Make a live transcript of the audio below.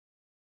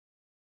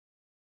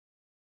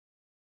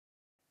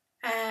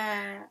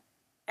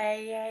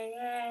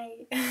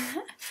Hey,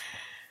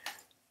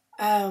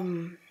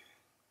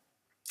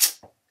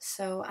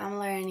 so I'm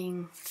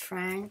learning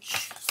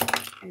French,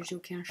 as you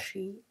can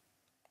see.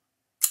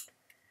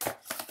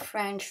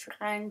 French,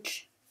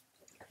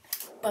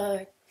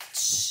 but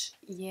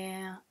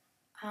yeah,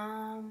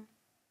 I'm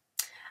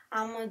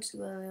gonna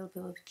do a little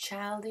bit of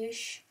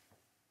childish,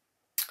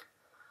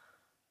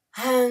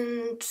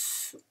 and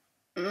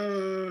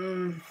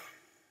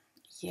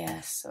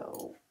yeah,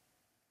 so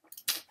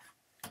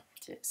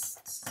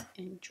just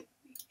enjoy.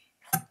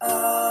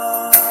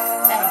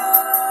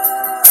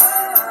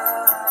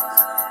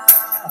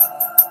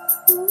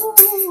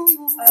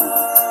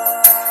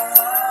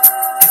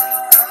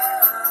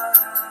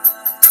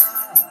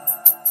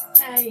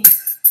 Hey.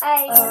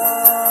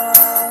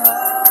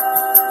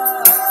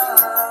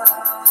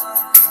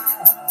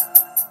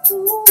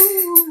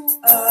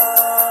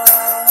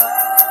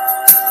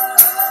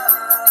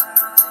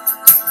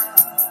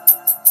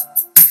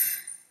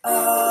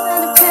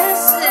 The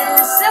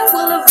passes that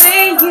will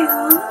obey you.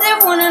 They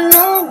wanna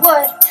know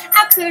what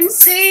I couldn't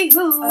see you.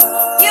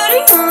 You're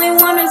the only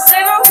one that's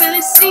ever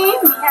really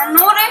seen me. I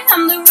know that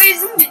I'm the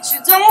reason that you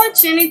don't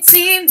watch any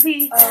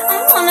TV.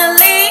 I'm gonna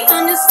lay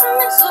on your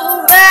stomach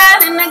so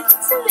bad, and I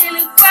get a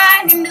little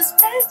quiet in this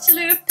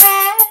bachelor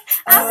pad.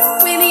 I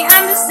don't really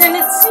understand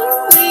the team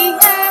we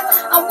had.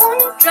 I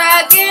wanna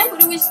try again,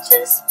 but it was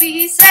just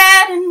be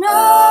sad and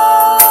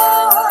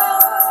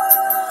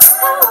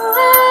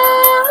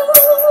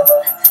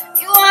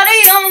you are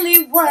the only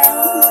one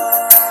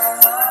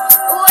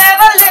who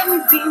ever let me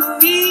be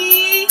me.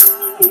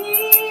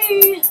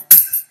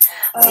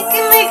 We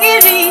can make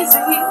it easy,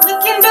 we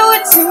can do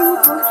it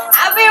simple.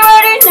 I'll be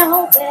ready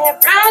now, babe,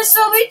 promise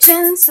I'll be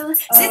gentle.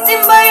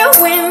 Sitting by your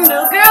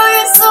window, girl,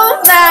 you're so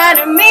fly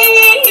to me,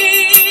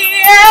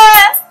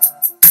 yeah.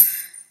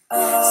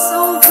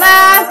 So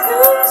fly,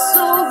 girl,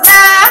 so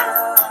fly.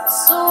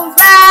 So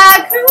fly,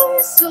 girl,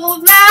 so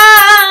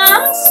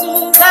fly. So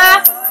fly,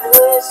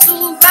 girl, so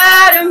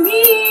fly to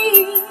me,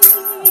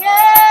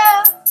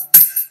 yeah.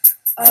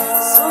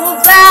 So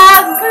fly,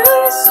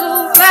 girl, so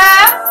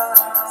fly.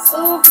 So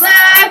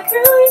fly,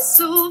 girl,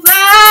 so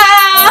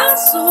fly.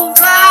 So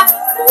fly,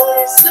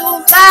 girl, so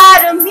fly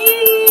to me.